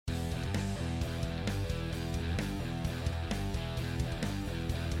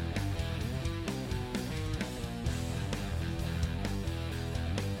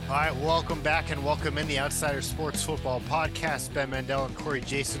All right, welcome back and welcome in the Outsider Sports Football Podcast. Ben Mandel and Corey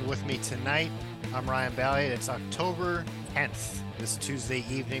Jason with me tonight. I'm Ryan Balliet. It's October 10th, this Tuesday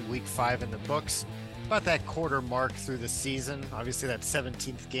evening, week 5 in the books. About that quarter mark through the season. Obviously, that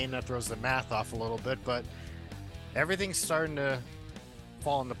 17th game, that throws the math off a little bit, but everything's starting to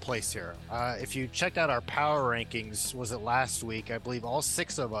fall into place here. If you checked out our power rankings, was it last week? I believe all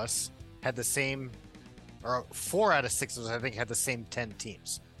 6 of us had the same, or 4 out of 6 of us, I think, had the same 10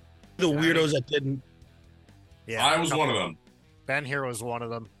 teams. The weirdos that didn't. Yeah, I was one of them. Ben here was one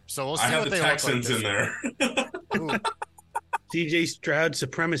of them. So we'll see I had what the they Texans look like in there. Ooh, CJ Stroud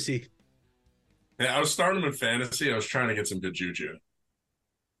supremacy. Yeah, I was starting him in fantasy. I was trying to get some good juju.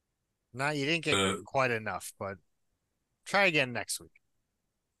 no, you didn't get quite enough, but try again next week.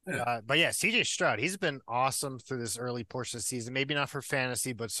 Yeah. But yeah, CJ Stroud, he's been awesome through this early portion of the season. Maybe not for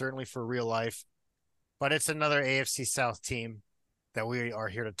fantasy, but certainly for real life. But it's another AFC South team that we are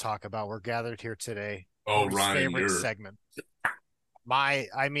here to talk about. We're gathered here today. Oh, Corey's Ryan, favorite segment.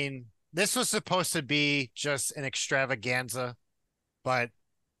 This was supposed to be just an extravaganza, but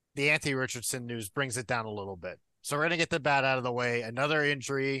the Anthony Richardson news brings it down a little bit. So we're going to get the bat out of the way. Another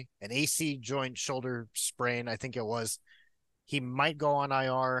injury, an AC joint shoulder sprain, I think it was. He might go on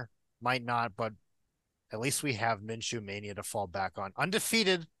IR, might not, but at least we have Minshew Mania to fall back on.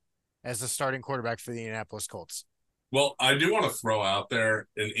 Undefeated as the starting quarterback for the Indianapolis Colts. Well, I do want to throw out there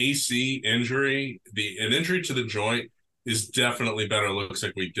an AC injury. An injury to the joint is definitely better. It looks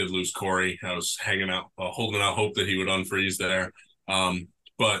like we did lose Corey. I was hanging out, holding out hope that he would unfreeze there.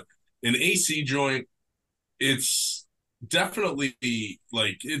 But an AC joint, it's definitely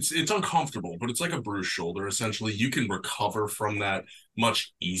like it's uncomfortable, but it's like a bruised shoulder. Essentially, you can recover from that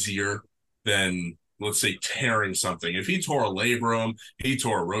much easier than, let's say, tearing something. If he tore a labrum, he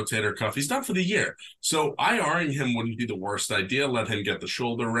tore a rotator cuff, he's done for the year. So IRing him wouldn't be the worst idea. Let him get the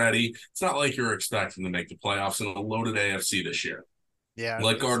shoulder ready. It's not like you're expecting to make the playoffs in a loaded AFC this year. Yeah.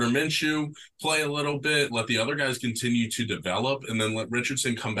 Let Gardner Minshew play a little bit. Let the other guys continue to develop, and then let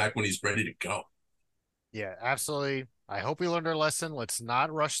Richardson come back when he's ready to go. Yeah, absolutely. I hope we learned our lesson. Let's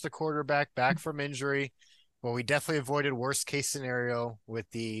not rush the quarterback back from injury. Well, we definitely avoided worst case scenario with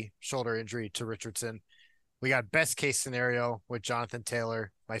the shoulder injury to Richardson. We got best case scenario with Jonathan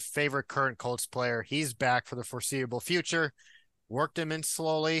Taylor, my favorite current Colts player. He's back for the foreseeable future. Worked him in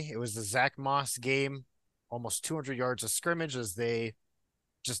slowly. It was the Zach Moss game, almost 200 yards of scrimmage as they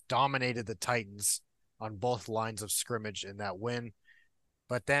just dominated the Titans on both lines of scrimmage in that win.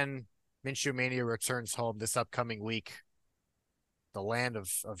 But then Minshew Mania returns home this upcoming week. The land of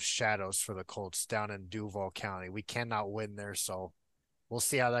shadows for the Colts down in Duval County. We cannot win there, so we'll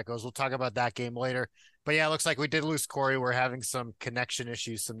see how that goes. We'll talk about that game later. But yeah, it looks like we did lose Corey. We're having some connection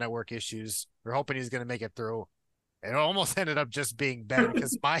issues, some network issues. We're hoping he's going to make it through. It almost ended up just being Ben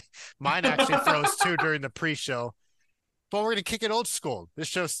because mine actually froze too during the pre-show. But we're going to kick it old school. This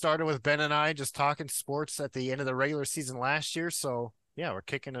show started with Ben and I just talking sports at the end of the regular season last year. So yeah, we're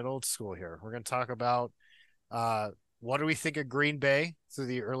kicking it old school here. We're going to talk about what do we think of Green Bay through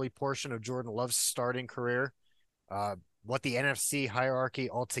the early portion of Jordan Love's starting career? What the NFC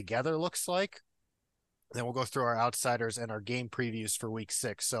hierarchy altogether looks like. Then we'll go through our outsiders and our game previews for week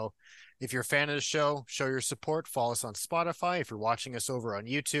 6. So if you're a fan of the show, show your support. Follow us on Spotify. If you're watching us over on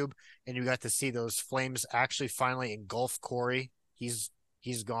YouTube and you got to see those flames actually finally engulf Corey, he's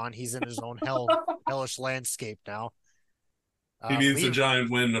gone. He's in his own hellish landscape now. He needs a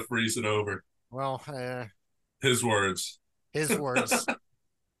giant win to freeze it over. Well, his words. His words.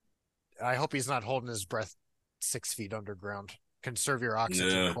 I hope he's not holding his breath 6 feet underground. Conserve your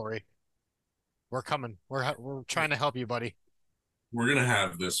oxygen, Corey. We're coming. We're trying to help you, buddy. We're going to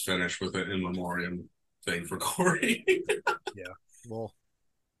have this finish with an in memoriam thing for Corey. Yeah. We'll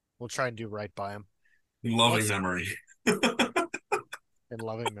try and do right by him. In loving memory. In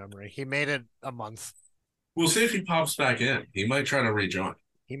loving memory. He made it a month. We'll see if he pops back in. He might try to rejoin.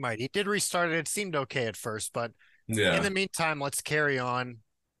 He might. He did restart it. It seemed okay at first, but in the meantime, let's carry on.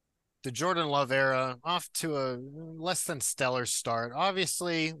 The Jordan Love era off to a less than stellar start.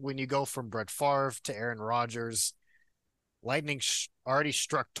 Obviously, when you go from Brett Favre to Aaron Rodgers, lightning already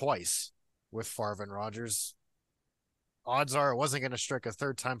struck twice with Favre and Rodgers. Odds are it wasn't going to strike a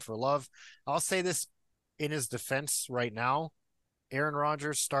third time for Love. I'll say this in his defense right now. Aaron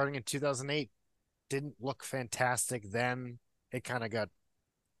Rodgers starting in 2008 didn't look fantastic then. He kind of got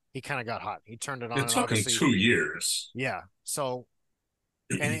hot. He turned it on. It took him 2 years. Yeah. So,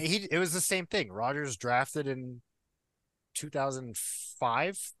 and it was the same thing. Rodgers drafted in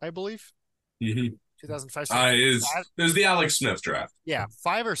 2005, I believe. Mm-hmm. 2005. It was the Alex Smith draft. Yeah,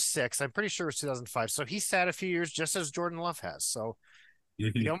 5 or 6. I'm pretty sure it was 2005. So he sat a few years just as Jordan Love has. So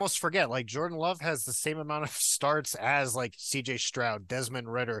you almost forget, like, Jordan Love has the same amount of starts as like CJ Stroud,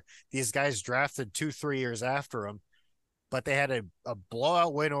 Desmond Ritter, these guys drafted 2-3 years after him, but they had a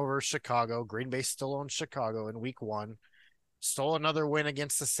blowout win over Chicago. Green Bay still owns Chicago in week 1, stole another win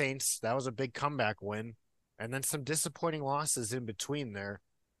against the Saints. That was a big comeback win. And then some disappointing losses in between there.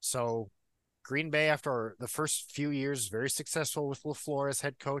 So Green Bay, after the first few years, very successful with LaFleur as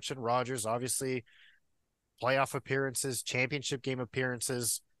head coach and Rodgers, obviously playoff appearances, championship game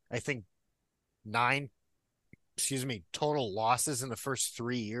appearances. I think 9, total losses in the first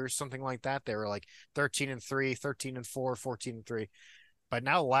 3 years, something like that. They were like 13-3, 13-4, 14-3. But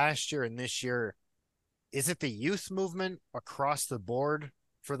now last year and this year, is it the youth movement across the board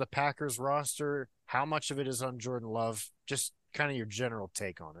for the Packers roster? How much of it is on Jordan Love? Just kind of your general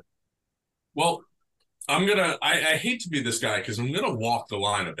take on it. Well, I hate to be this guy because I'm gonna walk the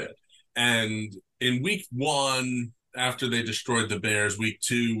line a bit. And in week 1, after they destroyed the Bears, week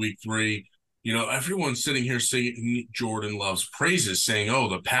 2, week 3, everyone's sitting here singing Jordan Love's praises, saying, "Oh,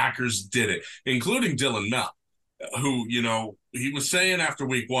 the Packers did it," including Dylan Mel, who, he was saying after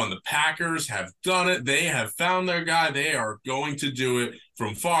week 1, the Packers have done it. They have found their guy. They are going to do it,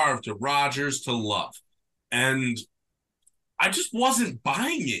 from Favre to Rodgers to Love. And I just wasn't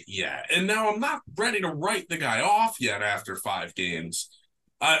buying it yet. And now I'm not ready to write the guy off yet after 5 games.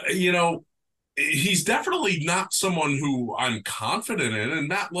 He's definitely not someone who I'm confident in, and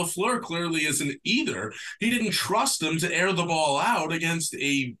Matt LaFleur clearly isn't either. He didn't trust him to air the ball out against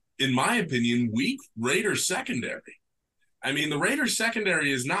in my opinion, weak Raiders secondary. I mean, the Raiders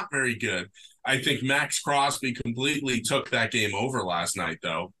secondary is not very good. I think Max Crosby completely took that game over last night,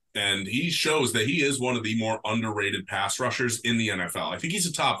 though. And he shows that he is one of the more underrated pass rushers in the NFL. I think he's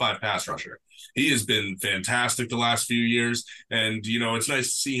a top 5 pass rusher. He has been fantastic the last few years. And, it's nice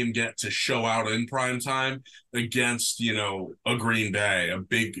to see him get to show out in prime time against, a Green Bay, a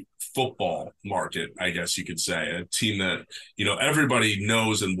big football market, I guess you could say, a team that, everybody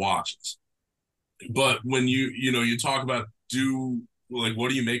knows and watches. But when you talk about what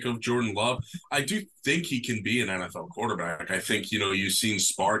do you make of Jordan Love? I do think he can be an NFL quarterback. I think, you've seen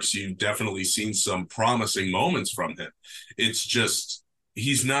sparks. You've definitely seen some promising moments from him. It's just,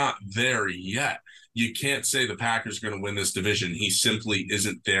 he's not there yet. You can't say the Packers are going to win this division. He simply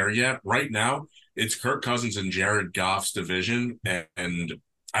isn't there yet. Right now, it's Kirk Cousins and Jared Goff's division. And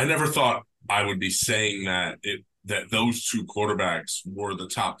I never thought I would be saying that those 2 quarterbacks were the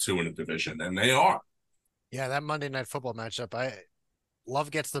top 2 in a division, and they are. Yeah, that Monday Night Football matchup,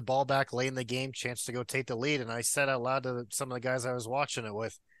 Love gets the ball back late in the game, chance to go take the lead. And I said out loud to some of the guys I was watching it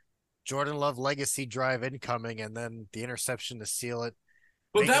with, Jordan Love legacy drive incoming, and then the interception to seal it.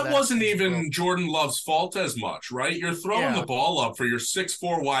 But that wasn't even Jordan Love's fault as much, right? You're throwing the ball up for your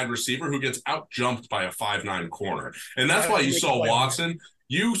 6'4" wide receiver who gets out-jumped by a 5'9" corner. And that's why you saw Watson.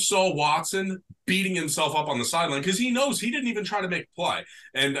 You saw Watson beating himself up on the sideline because he knows he didn't even try to make a play.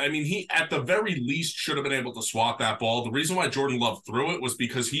 And, I mean, he at the very least should have been able to swat that ball. The reason why Jordan Love threw it was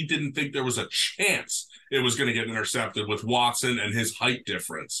because he didn't think there was a chance it was going to get intercepted with Watson and his height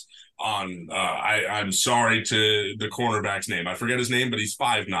difference. I'm sorry to the cornerback's name. I forget his name, but he's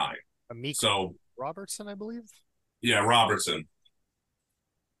 5'9". So Robertson, I believe. Yeah, Robertson.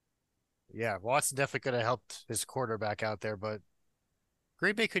 Yeah, Watson definitely could have helped his quarterback out there, but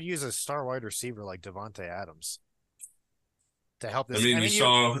Green Bay could use a star wide receiver like Devontae Adams to help this. You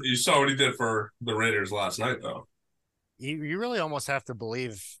saw what he did for the Raiders last night, though. You really almost have to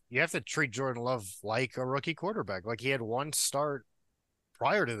believe, you have to treat Jordan Love like a rookie quarterback. Like, he had 1 start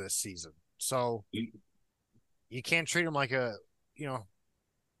prior to this season. So you can't treat him like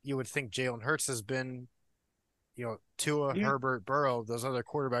you would think Jalen Hurts has been, Tua, Herbert, Burrow, those other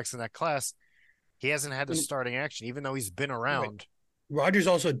quarterbacks in that class. He hasn't had the starting action, even though he's been around. Rodgers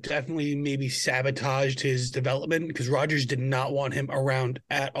also definitely maybe sabotaged his development because Rodgers did not want him around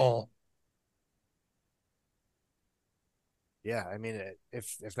at all. Yeah, I mean,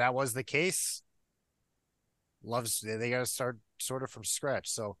 if that was the case, they got to start sort of from scratch.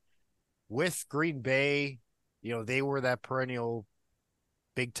 So with Green Bay, they were that perennial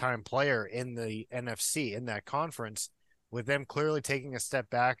big-time player in the NFC, in that conference. With them clearly taking a step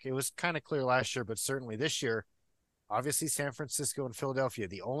back, it was kind of clear last year, but certainly this year, obviously San Francisco and Philadelphia,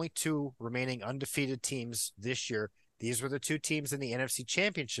 the only 2 remaining undefeated teams this year. These were the 2 teams in the NFC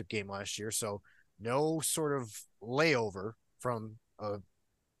Championship game last year, so no sort of layover from a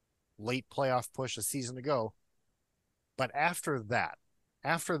late playoff push a season ago. But after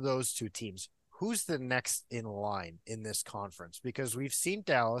those 2 teams, who's the next in line in this conference? Because we've seen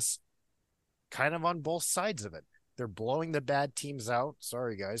Dallas kind of on both sides of it. They're blowing the bad teams out.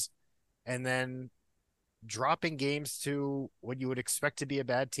 Sorry, guys. And then dropping games to what you would expect to be a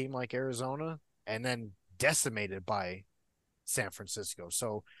bad team like Arizona and then decimated by San Francisco.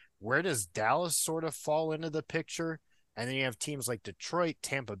 So where does Dallas sort of fall into the picture? And then you have teams like Detroit,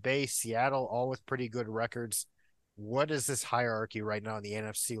 Tampa Bay, Seattle, all with pretty good records. What does this hierarchy right now in the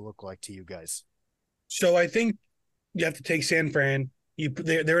NFC look like to you guys? So I think you have to take San Fran.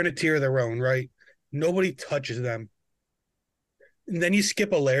 They're in a tier of their own, right? Nobody touches them. And then you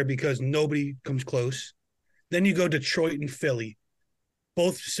skip a layer because nobody comes close. Then you go Detroit and Philly,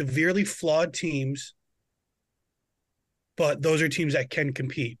 both severely flawed teams, but those are teams that can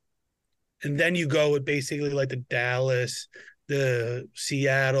compete. And then you go with basically like the Dallas, the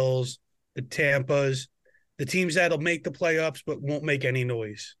Seattles, the Tampas, the teams that'll make the playoffs but won't make any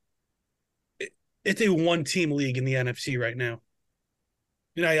noise. It's a one-team league in the NFC right now.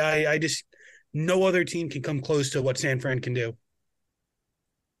 And I just no other team can come close to what San Fran can do.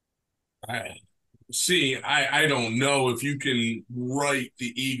 I don't know if you can write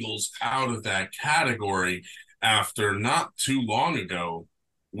the Eagles out of that category after not too long ago.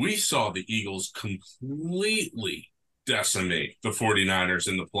 We saw the Eagles completely decimate the 49ers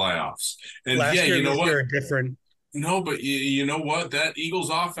in the playoffs. And Last yeah, year, you know what? Year different. No, but you know what? That Eagles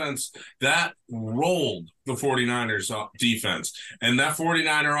offense, that rolled the 49ers defense. And that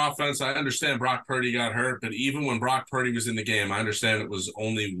 49er offense, I understand Brock Purdy got hurt, but even when Brock Purdy was in the game, I understand it was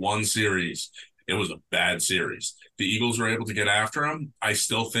only one series. It was a bad series. The Eagles were able to get after him. I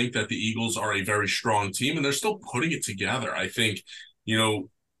still think that the Eagles are a very strong team, and they're still putting it together. I think,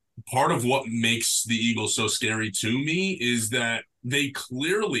 part of what makes the Eagles so scary to me is that they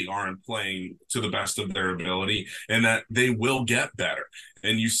clearly aren't playing to the best of their ability and that they will get better.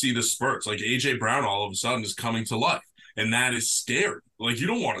 And you see the spurts, like A.J. Brown all of a sudden is coming to life. And that is scary. Like, you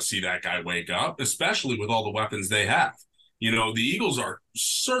don't want to see that guy wake up, especially with all the weapons they have. The Eagles are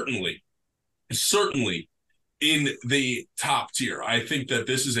certainly in the top tier. I think that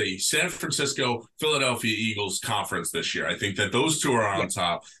this is a San Francisco, Philadelphia Eagles conference this year. I think that those two are on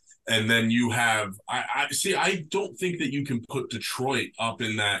top. And then you have, I don't think that you can put Detroit up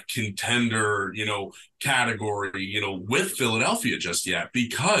in that contender, category, with Philadelphia just yet,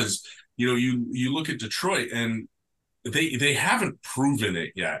 because, you look at Detroit and they haven't proven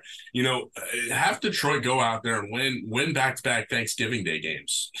it yet. Have Detroit go out there and win back-to-back Thanksgiving Day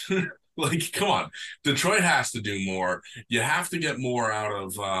games. Like, come on, Detroit has to do more. You have to get more out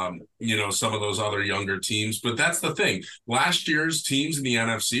of, some of those other younger teams. But that's the thing. Last year's teams in the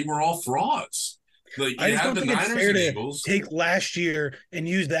NFC were all frauds. Like, I just don't think it's fair to Eagles. take last year and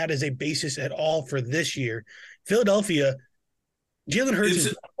use that as a basis at all for this year. Philadelphia, Jalen Hurts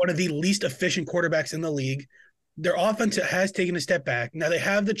is one of the least efficient quarterbacks in the league. Their offense has taken a step back. Now they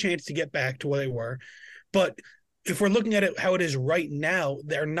have the chance to get back to where they were, but if we're looking at it how it is right now,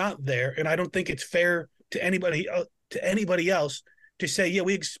 they're not there, and I don't think it's fair to anybody else to say, yeah,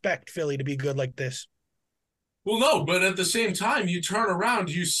 we expect Philly to be good like this. Well, no, but at the same time, you turn around,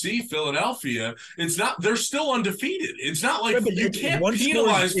 you see Philadelphia. They're still undefeated. It's not like you can't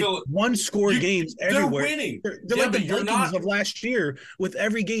penalize Philadelphia. One-score games everywhere. They're winning. They're like the Vikings of last year, with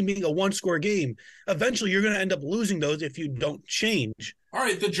every game being a one-score game. Eventually, you're going to end up losing those if you don't change. All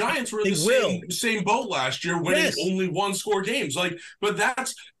right, the Giants were in the same boat last year, winning only one-score games. But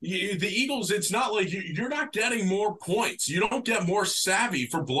that's the Eagles. It's not like you're not getting more points. You don't get more savvy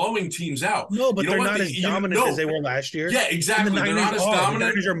for blowing teams out. No, but they're not as dominant as they were last year. Yeah, exactly. They're not as dominant. The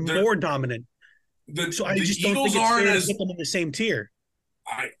Niners are more dominant. So I just don't think it's fair to put them in the same tier.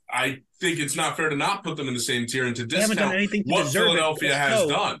 I think it's not fair to not put them in the same tier and to discount haven't done anything to what Philadelphia has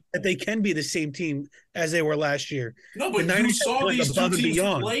done. That they can be the same team as they were last year. No, but you saw these two teams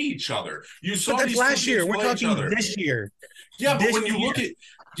play each other. You saw that's last year. We're talking this year. Yeah, but when you look at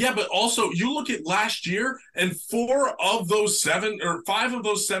but also you look at last year, and 5 of those 7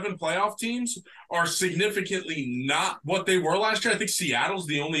 playoff teams are significantly not what they were last year. I think Seattle's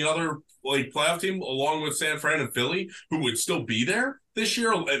the only other playoff team, along with San Fran and Philly, who would still be there this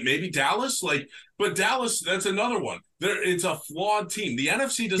year. Maybe Dallas, but Dallas, that's another one. It's a flawed team. The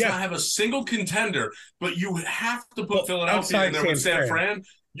NFC does not have a single contender, but you have to put Philadelphia in there with San Fran.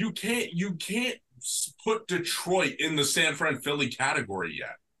 You can't put Detroit in the San Fran Philly category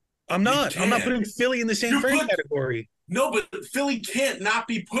yet. I'm not putting Philly in the San Fran category. No, but Philly can't not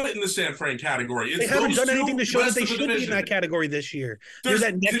be put in the San Fran category. They haven't done anything to show that they should be in that category this year. There's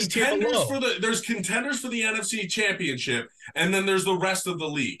that next tier below. There's contenders for the NFC Championship, and then there's the rest of the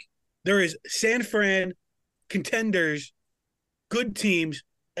league. There is San Fran, contenders, good teams,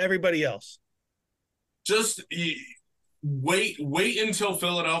 everybody else. Just wait until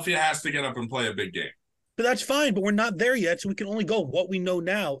Philadelphia has to get up and play a big game. But that's fine. But we're not there yet, so we can only go what we know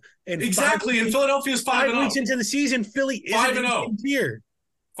now. And exactly. And Philadelphia's 5 weeks into the season, Philly isn't in the same tier.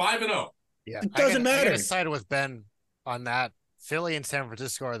 5-0. Yeah, it doesn't matter. I gotta side with Ben on that. Philly and San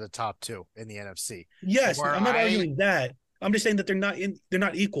Francisco are the top two in the NFC. Yes, I'm not arguing that. I'm just saying that they're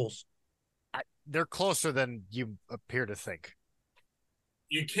not equals. They're closer than you appear to think.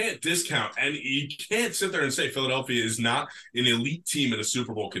 You can't discount, and you can't sit there and say Philadelphia is not an elite team and a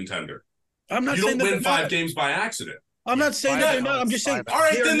Super Bowl contender. I'm not you saying don't that win 5 games by accident. I'm not saying that they're not. I'm just saying. All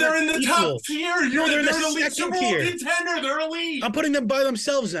right, then they're in the top tier. They're in an elite Super Bowl contender. They're elite. I'm putting them by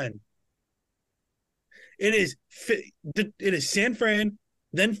themselves then. It is San Fran,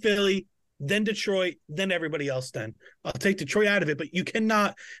 then Philly, then Detroit, then everybody else then. I'll take Detroit out of it, but you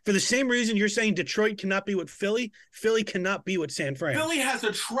cannot, for the same reason you're saying Detroit cannot be with Philly, Philly cannot be with San Fran. Philly has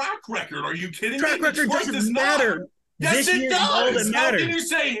a track record. Are you kidding me? Track record doesn't matter. Yes, it does. All that matters. How can you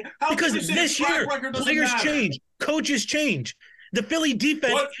say? Because this year, players change, coaches change. The Philly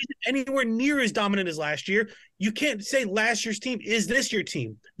defense isn't anywhere near as dominant as last year. You can't say last year's team is this year's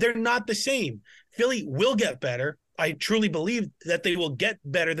team. They're not the same. Philly will get better. I truly believe that they will get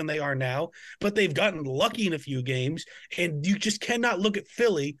better than they are now, but they've gotten lucky in a few games, and you just cannot look at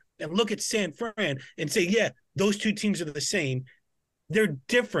Philly and look at San Fran and say, yeah, those two teams are the same. They're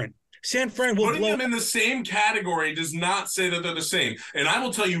different. San Fran will putting them in the same category does not say that they're the same. And I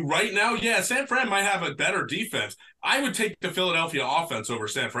will tell you right now, yeah, San Fran might have a better defense. I would take the Philadelphia offense over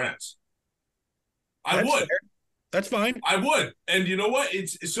San Fran's. I would. Fair. That's fine. I would. And you know what?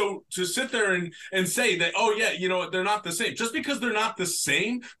 It's so to sit there and say that, oh, yeah, you know what, they're not the same. Just because they're not the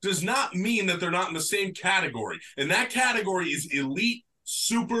same does not mean that they're not in the same category. And that category is elite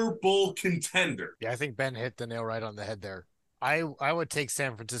Super Bowl contender. Yeah, I think Ben hit the nail right on the head there. I would take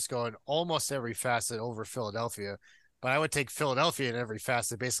San Francisco in almost every facet over Philadelphia, but I would take Philadelphia in every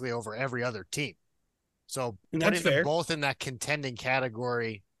facet basically over every other team. So putting them both in that contending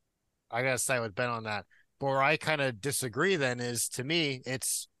category, I got to side with Ben on that. But where I kind of disagree then is, to me,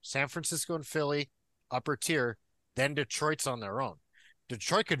 it's San Francisco and Philly, upper tier, then Detroit's on their own.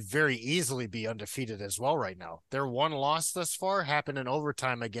 Detroit could very easily be undefeated as well right now. Their one loss thus far happened in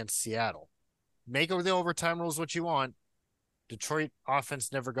overtime against Seattle. Make the overtime rules what you want. Detroit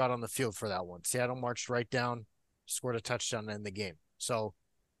offense never got on the field for that one. Seattle marched right down, scored a touchdown in the game. So,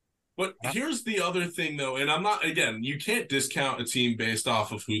 but here's the other thing, though, and I'm not, again, you can't discount a team based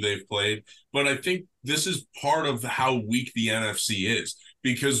off of who they've played, but I think this is part of how weak the NFC is,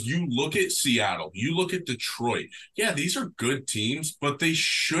 because you look at Seattle, you look at Detroit. Yeah, these are good teams, but they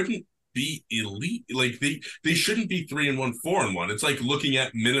shouldn't be elite. Like they shouldn't be 3-1, 4-1. It's like looking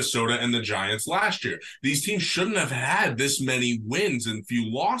at Minnesota and the Giants last year. These teams shouldn't have had this many wins and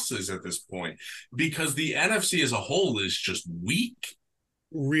few losses at this point, because the NFC as a whole is just weak.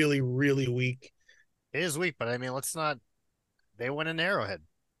 Really, really weak. It is weak, but I mean, they went in Arrowhead.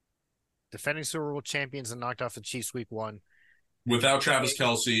 Defending Super Bowl champions and knocked off the Chiefs week 1. Without Travis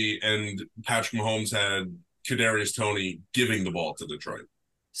Kelce, and Patrick Mahomes had Kadarius Toney giving the ball to Detroit.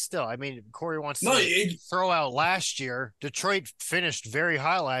 Still, I mean, Corey wants to throw out last year. Detroit finished very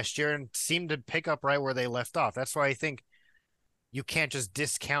high last year and seemed to pick up right where they left off. That's why I think you can't just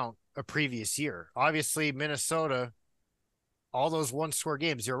discount a previous year. Obviously, Minnesota, all those one-score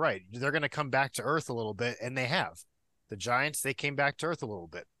games, you're right. They're going to come back to earth a little bit, and they have. The Giants, they came back to earth a little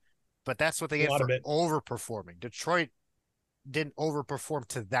bit. But that's what they get for overperforming. Detroit didn't overperform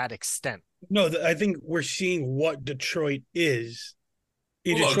to that extent. No, I think we're seeing what Detroit is.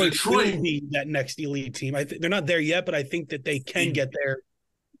 Detroit will be that next elite team. They're not there yet, but I think that they can get there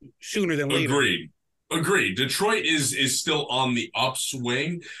sooner than later. Agreed. Detroit is still on the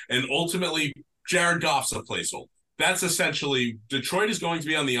upswing, and ultimately, Jared Goff's a placeholder. That's essentially, Detroit is going to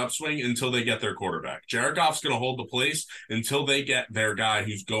be on the upswing until they get their quarterback. Jared Goff's going to hold the place until they get their guy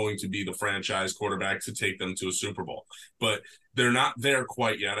who's going to be the franchise quarterback to take them to a Super Bowl. But they're not there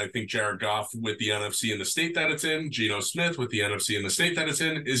quite yet. I think Jared Goff, with the NFC in the state that it's in, Geno Smith with the NFC in the state that it's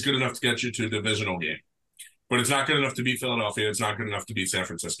in, is good enough to get you to a divisional game. But it's not good enough to beat Philadelphia. It's not good enough to beat San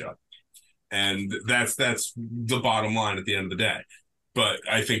Francisco. And that's the bottom line at the end of the day. But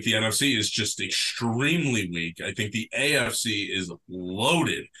I think the NFC is just extremely weak. I think the AFC is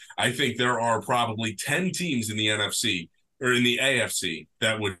loaded. I think there are probably 10 teams in the NFC or in the AFC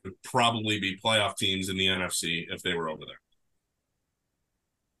that would probably be playoff teams in the NFC if they were over there.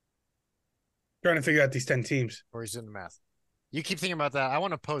 Trying to figure out these 10 teams. Or he's in the math. You keep thinking about that. I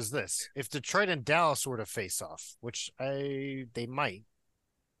want to pose this. If Detroit and Dallas were to face off, which they might,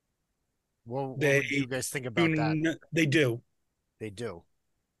 what would you guys think about that? They do. They do.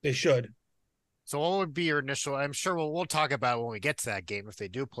 They should. So what would be your initial? I'm sure we'll talk about it when we get to that game if they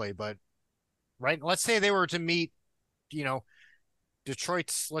do play. But right? Let's say they were to meet, you know,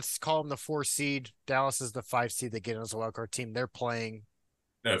 Detroit's, let's call them the 4 seed. Dallas is the 5 seed. They get in as a wildcard team. They're playing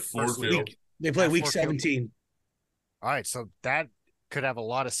at first Ford week. Field. They play At week Ford Field. 17. All right, so that could have a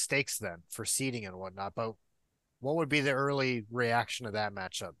lot of stakes then for seeding and whatnot. But what would be the early reaction to that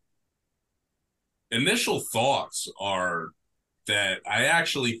matchup? Initial thoughts are that I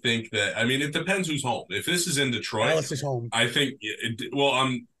actually think that, I mean, it depends who's home. If this is in Detroit, Dallas is home. I think,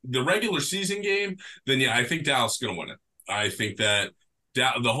 the regular season game, then yeah, I think Dallas is going to win it. I think that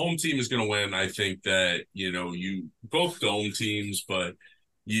the home team is going to win. I think that, you both dome teams, but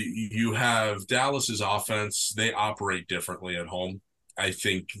you have Dallas's offense. They operate differently at home. I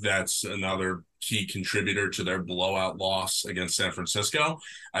think that's another key contributor to their blowout loss against San Francisco.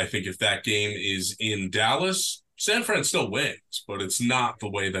 I think if that game is in Dallas, San Fran still wins, but it's not the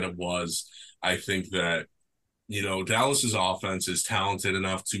way that it was. I think that, Dallas's offense is talented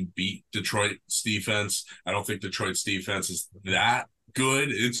enough to beat Detroit's defense. I don't think Detroit's defense is that good.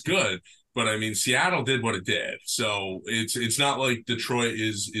 It's good, but I mean, Seattle did what it did. So it's not like Detroit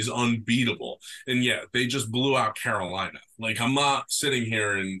is unbeatable. And yeah, they just blew out Carolina. Like, I'm not sitting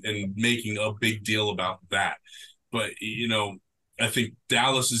here and making a big deal about that. But, I think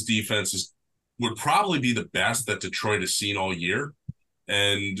Dallas's defense would probably be the best that Detroit has seen all year.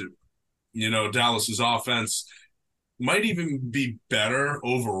 And, Dallas's offense might even be better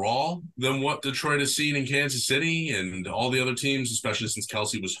overall than what Detroit has seen in Kansas City and all the other teams, especially since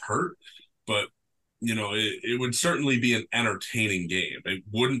Kelsey was hurt. But, it would certainly be an entertaining game. It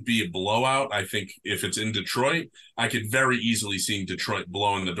wouldn't be a blowout. I think if it's in Detroit, I could very easily see Detroit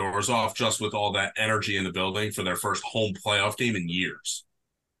blowing the doors off just with all that energy in the building for their first home playoff game in years.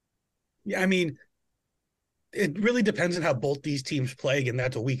 Yeah, I mean, it really depends on how both these teams play. Again,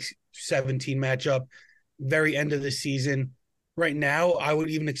 that's a week 17 matchup, very end of the season. Right now, I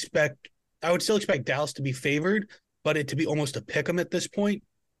would still expect Dallas to be favored, but it to be almost a pick 'em at this point.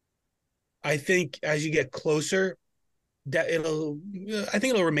 I think as you get closer, I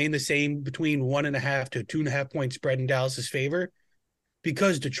think it'll remain the same between 1.5 to 2.5 point spread in Dallas's favor,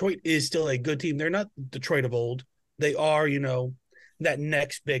 because Detroit is still a good team. They're not Detroit of old. They are, that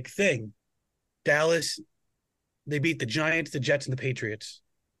next big thing. Dallas, they beat the Giants, the Jets, and the Patriots.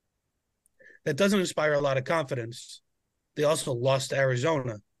 That doesn't inspire a lot of confidence. They also lost to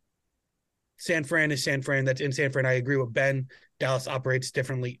Arizona. San Fran is San Fran. That's in San Fran. I agree with Ben. Dallas operates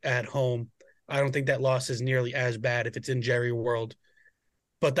differently at home. I don't think that loss is nearly as bad if it's in Jerry World.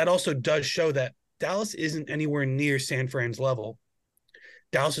 But that also does show that Dallas isn't anywhere near San Fran's level.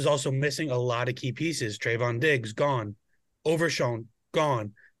 Dallas is also missing a lot of key pieces. Trayvon Diggs, gone. Overshown,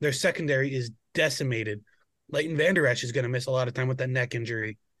 gone. Their secondary is decimated. Leighton Vander Esch is going to miss a lot of time with that neck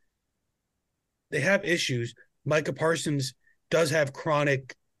injury. They have issues. Micah Parsons does have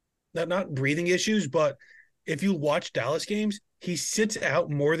chronic, not breathing issues, but if you watch Dallas games, he sits out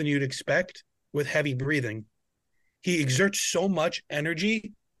more than you'd expect with heavy breathing. He exerts so much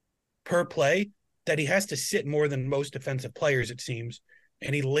energy per play that he has to sit more than most defensive players, it seems,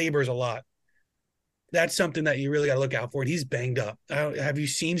 and he labors a lot. That's something that you really got to look out for. And he's banged up. Have you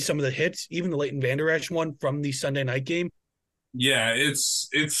seen some of the hits, even the Leighton Vander Esch one from the Sunday night game? Yeah, it's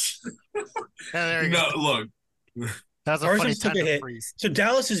there you no, go. look. That's a Parsons funny took a hit. freeze. So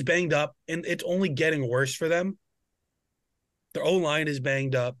Dallas is banged up, and it's only getting worse for them. Their O-line is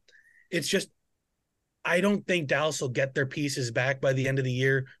banged up. It's just, I don't think Dallas will get their pieces back by the end of the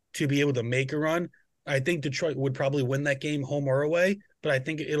year to be able to make a run. I think Detroit would probably win that game home or away, but I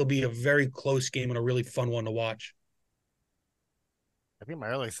think it'll be a very close game and a really fun one to watch. I think my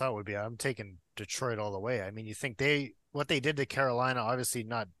early thought would be I'm taking Detroit all the way. I mean, you think what they did to Carolina, obviously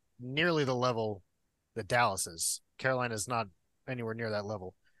not nearly the level that Dallas is. Carolina is not anywhere near that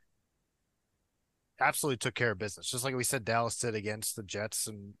level. Absolutely took care of business, just like we said Dallas did against the Jets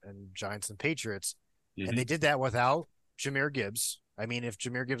and Giants and Patriots. Mm-hmm. And they did that without Jahmyr Gibbs. I mean, if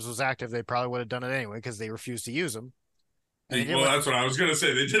Jahmyr Gibbs was active, they probably would have done it anyway because they refused to use him. That's what I was going to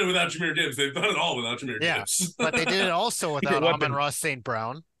say. They did it without Jahmyr Gibbs. They've done it all without Jahmyr Gibbs. But they did it also without Amon-Ra St.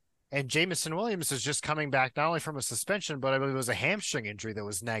 Brown. And Jameson Williams is just coming back not only from a suspension, but I believe it was a hamstring injury that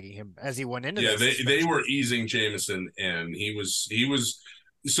was nagging him as he went into. Yeah, they were easing Jameson, and he was.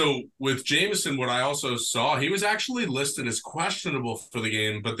 So with Jameson, what I also saw, he was actually listed as questionable for the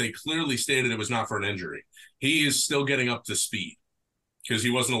game, but they clearly stated it was not for an injury. He is still getting up to speed because he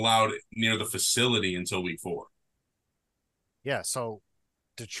wasn't allowed near the facility until week 4. Yeah, so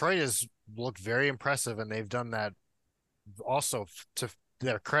Detroit has looked very impressive, and they've done that also to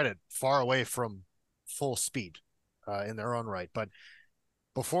their credit, far away from full speed in their own right. But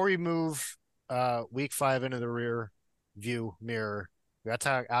before we move week 5 into the rear view mirror, We got to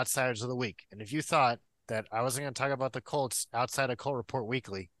talk outsiders of the week. And if you thought that I wasn't going to talk about the Colts outside of Colt Report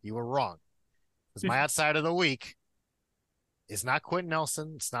Weekly, you were wrong. Because my outside of the week is not Quentin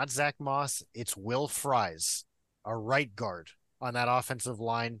Nelson. It's not Zach Moss. It's Will Fries, a right guard on that offensive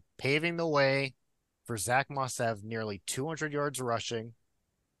line, paving the way for Zach Moss to have nearly 200 yards rushing.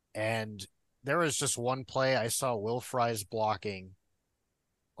 And there was just one play I saw Will Fries blocking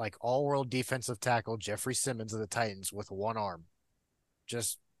like all-world defensive tackle Jeffrey Simmons of the Titans with one arm.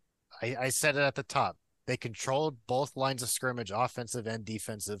 Just, I said it at the top. They controlled both lines of scrimmage, offensive and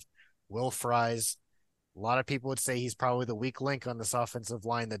defensive. Will Fries, a lot of people would say he's probably the weak link on this offensive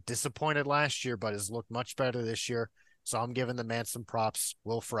line that disappointed last year, but has looked much better this year. So I'm giving the man some props.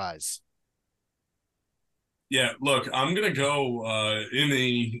 Will Fries. Yeah, look, I'm going to go in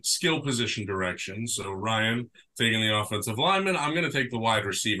a skill position direction. So Ryan taking the offensive lineman. I'm going to take the wide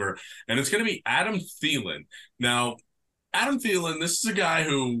receiver, and it's going to be Adam Thielen. Now, Adam Thielen, this is a guy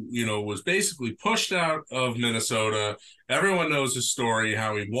who, was basically pushed out of Minnesota. Everyone knows his story,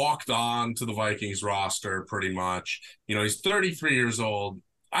 how he walked on to the Vikings roster pretty much. He's 33 years old.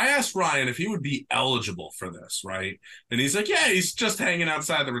 I asked Ryan if he would be eligible for this, right? And he's like, yeah, he's just hanging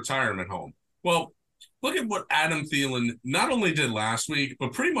outside the retirement home. Well, look at what Adam Thielen not only did last week,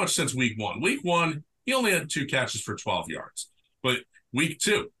 but pretty much since week one. Week one, he only had 2 catches for 12 yards. But week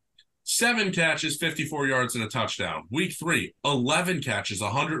 2, 7 catches, 54 yards and a touchdown. Week 3, 11 catches,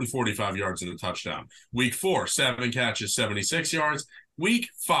 145 yards and a touchdown. Week 4, 7 catches, 76 yards. Week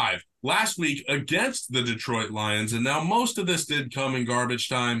 5, last week against the Detroit Lions, and now most of this did come in garbage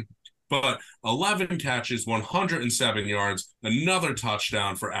time, but 11 catches, 107 yards, another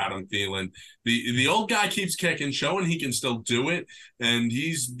touchdown for Adam Thielen. The old guy keeps kicking, showing he can still do it, and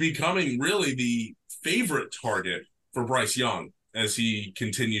he's becoming really the favorite target for Bryce Young as he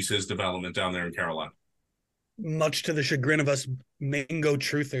continues his development down there in Carolina. Much to the chagrin of us Mingo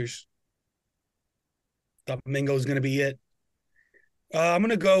truthers. Thought Mingo was going to be it. I'm going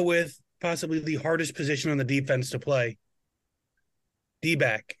to go with possibly the hardest position on the defense to play.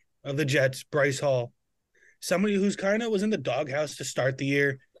 D-back of the Jets, Bryce Hall. Somebody who's kind of was in the doghouse to start the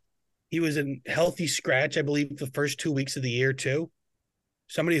year. He was in healthy scratch, I believe, the first 2 weeks of the year, too.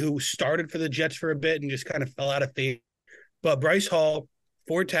 Somebody who started for the Jets for a bit and just kind of fell out of favor. But Bryce Hall,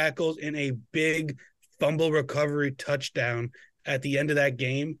 4 tackles and a big fumble recovery touchdown at the end of that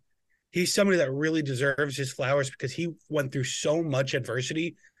game. He's somebody that really deserves his flowers because he went through so much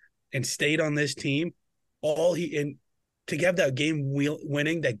adversity and stayed on this team. To have that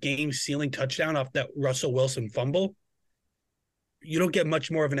game-winning, that game-sealing touchdown off that Russell Wilson fumble, you don't get much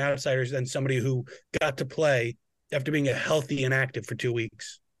more of an outsider than somebody who got to play after being healthy and active for 2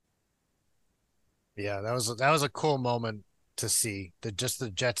 weeks. Yeah, that was a cool moment to see. The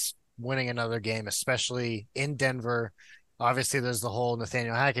Jets winning another game, especially in Denver. Obviously, there's the whole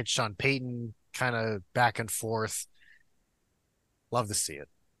Nathaniel Hackett, Sean Payton kind of back and forth. Love to see it.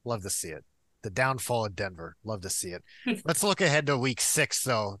 Love to see it. The downfall of Denver. Love to see it. Let's look ahead to week 6,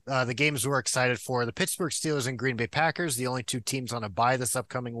 though. The games we're excited for, the Pittsburgh Steelers and Green Bay Packers, the only 2 teams on a bye this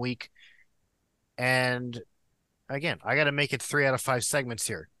upcoming week. And again, I got to make it 3 out of 5 segments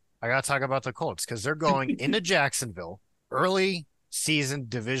here. I got to talk about the Colts because they're going into Jacksonville, early season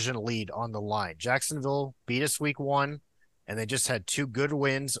division lead on the line. Jacksonville beat us week 1, and they just had 2 good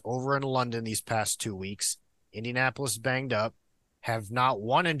wins over in London these past 2 weeks. Indianapolis banged up. Have not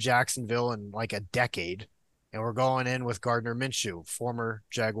won in Jacksonville in like a decade. And we're going in with Gardner Minshew, former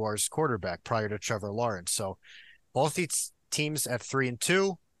Jaguars quarterback prior to Trevor Lawrence. So both these teams at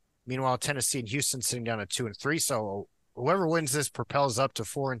 3-2. Meanwhile, Tennessee and Houston sitting down at 2-3. So whoever wins this propels up to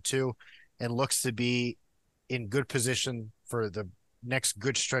 4-2 and looks to be in good position for the next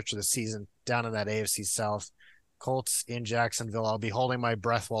good stretch of the season down in that AFC South. Colts in Jacksonville. I'll be holding my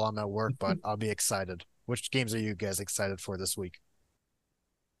breath while I'm at work, but I'll be excited. Which games are you guys excited for this week?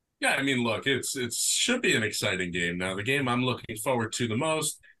 Yeah, I mean, look, it should be an exciting game. Now, the game I'm looking forward to the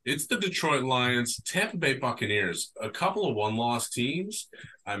most, it's the Detroit Lions, Tampa Bay Buccaneers, a couple of one-loss teams.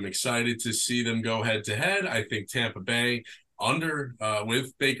 I'm excited to see them go head-to-head. I think Tampa Bay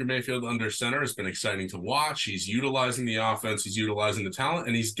with Baker Mayfield under center has been exciting to watch. He's utilizing the offense, he's utilizing the talent,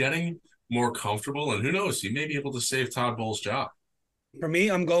 and he's getting more comfortable. And who knows, he may be able to save Todd Bowles' job. For me,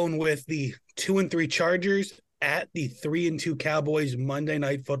 I'm going with the 2-3 Chargers at the 3-2 Cowboys Monday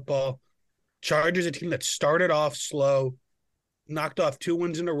Night Football. Chargers, a team that started off slow, knocked off 2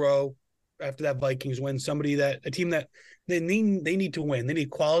 wins in a row after that Vikings win. A team that they need to win. They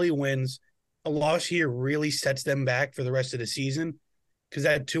need quality wins. A loss here really sets them back for the rest of the season because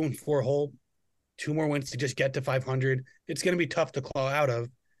that 2-4 hole, 2 more wins to just get to 500. It's going to be tough to claw out of.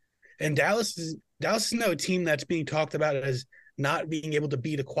 And Dallas is now a team that's being talked about as not being able to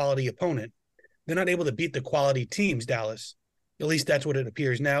beat a quality opponent. They're not able to beat the quality teams, Dallas. At least that's what it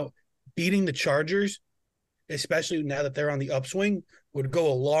appears. Now, beating the Chargers, especially now that they're on the upswing, would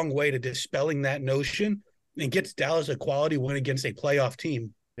go a long way to dispelling that notion and gets Dallas a quality win against a playoff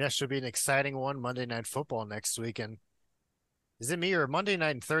team. Yeah, should be an exciting one. Monday Night Football next week. And is it me or Monday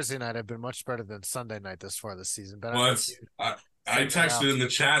night and Thursday night have been much better than Sunday night this far this season? But well, I texted in the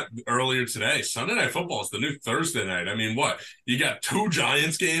chat earlier today. Sunday Night Football is the new Thursday night. I mean, what? You got 2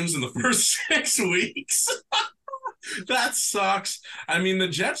 Giants games in the first 6 weeks? That sucks. I mean, the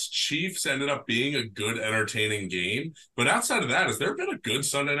Jets-Chiefs ended up being a good, entertaining game. But outside of that, has there been a good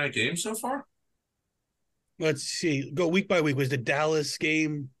Sunday night game so far? Let's see. Go week by week. Was the Dallas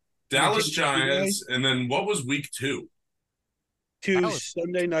game? Dallas Giants, and then what was week 2?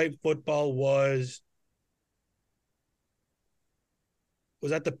 Sunday Night Football was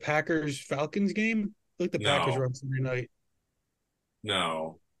that the Packers-Falcons game? I think the Packers were on Sunday night.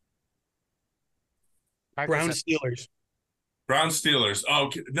 No. Browns-Steelers. Browns-Steelers. Oh,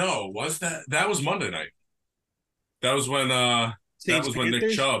 no. Was that? That was Monday night. That was when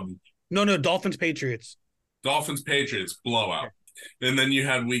Nick Chubb. No, Dolphins-Patriots. Dolphins-Patriots blowout. Okay. And then you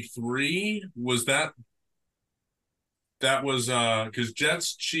had week 3. Was that was because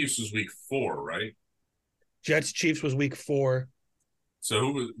Jets-Chiefs was week 4, right? Jets-Chiefs was week 4. So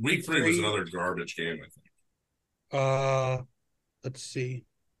who was week 3 was another garbage game, I think. Let's see.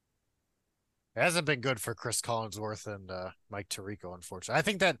 It hasn't been good for Chris Collinsworth and Mike Tirico, unfortunately. I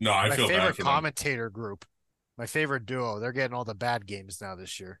think that my favorite commentator group, my favorite duo, they're getting all the bad games now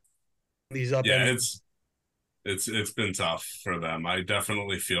this year. These up. Yeah, it's been tough for them. I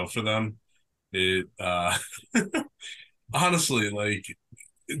definitely feel for them. It honestly, like,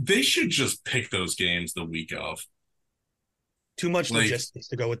 they should just pick those games the week of. Too much logistics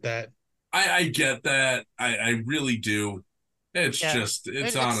to go with that. I get that. I really do. It's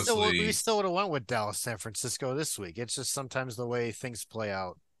honestly. We still would have went with Dallas, San Francisco this week. It's just sometimes the way things play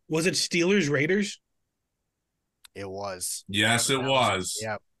out. Was it Steelers, Raiders? It was. Yes, it was.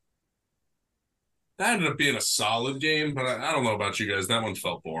 Yep. That ended up being a solid game, but I don't know about you guys. That one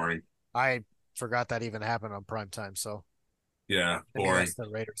felt boring. I forgot that even happened on primetime, so. Yeah, boring. That's the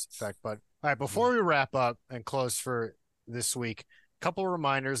Raiders effect. But all right, before we wrap up and close for this week, a couple of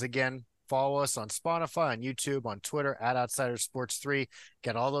reminders again. Follow us on Spotify, on YouTube, on Twitter, at Outsider Sports 3.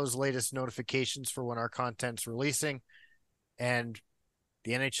 Get all those latest notifications for when our content's releasing. And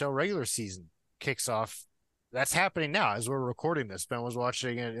the NHL regular season kicks off. That's happening now as we're recording this. Ben was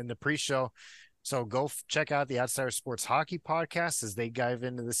watching it in the pre-show. So go check out the Outsider Sports Hockey podcast as they dive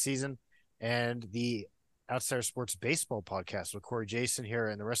into the season, and the Outsider Sports Baseball podcast with Corey Jason here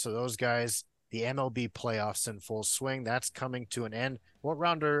and the rest of those guys. The MLB playoffs in full swing. That's coming to an end. What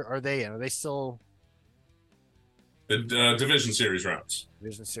round are they in? Are they still the division series rounds?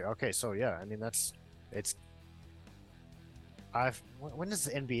 Division series. Okay, so yeah, I mean when does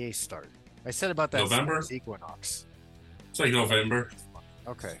the NBA start? I said about that November equinox. It's like November.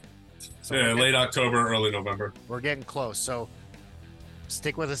 Okay. So yeah, late October, early November. We're getting close. So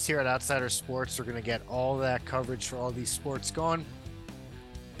stick with us here at Outsider Sports. We're going to get all that coverage for all these sports going.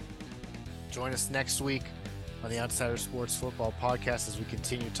 Join us next week on the Outsider Sports Football Podcast as we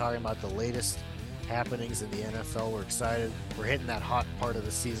continue talking about the latest happenings in the NFL. We're excited. We're hitting that hot part of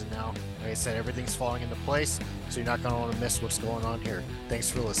the season now. Like I said, everything's falling into place, so you're not going to want to miss what's going on here. Thanks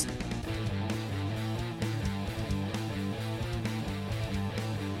for listening.